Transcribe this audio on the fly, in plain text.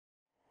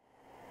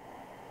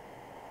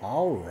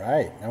All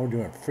right, now we're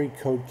doing free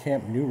code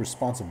camp, new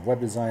responsive web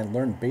design,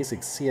 learn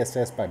basic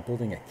CSS by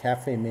building a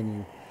cafe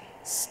menu,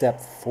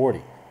 step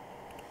 40.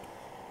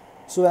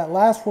 So that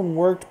last one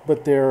worked,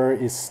 but there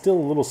is still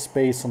a little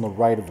space on the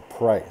right of the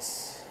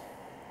price.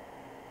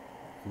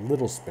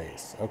 Little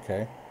space,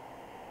 okay.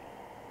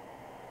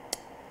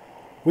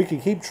 We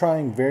could keep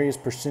trying various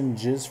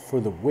percentages for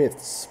the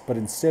widths, but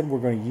instead we're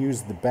going to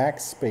use the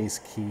backspace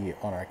key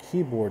on our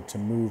keyboard to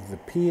move the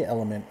P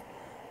element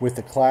with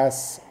the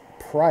class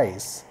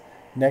price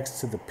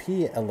next to the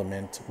P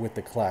element with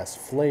the class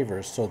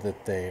flavor so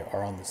that they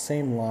are on the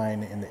same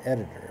line in the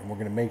editor. And we're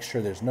going to make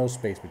sure there's no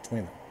space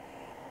between them.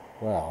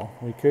 Well,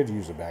 we could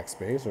use a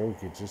backspace, or we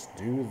could just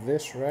do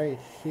this right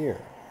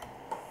here.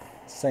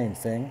 Same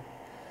thing.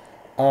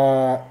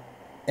 And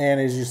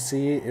as you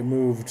see, it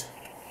moved.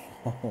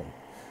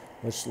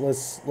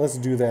 Let's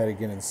do that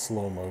again in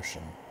slow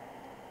motion.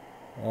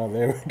 Oh,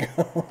 there we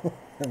go.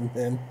 And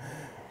then,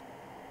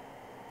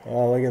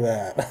 oh, look at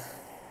that.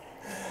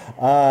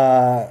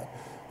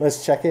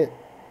 Let's check it.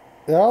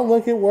 Oh,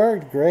 look, it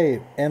worked.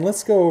 Great. And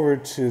let's go over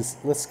to,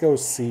 let's go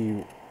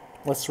see,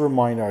 let's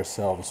remind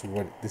ourselves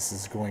what this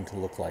is going to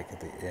look like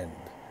at the end.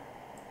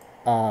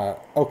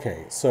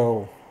 Okay,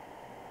 so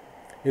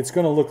it's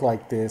going to look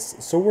like this.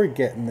 So we're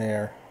getting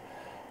there.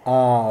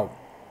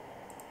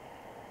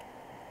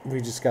 We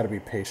just got to be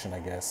patient, I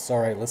guess. All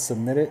right, let's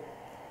submit it.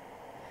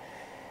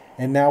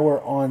 And now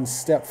we're on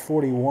step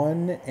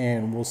 41,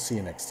 and we'll see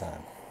you next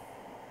time.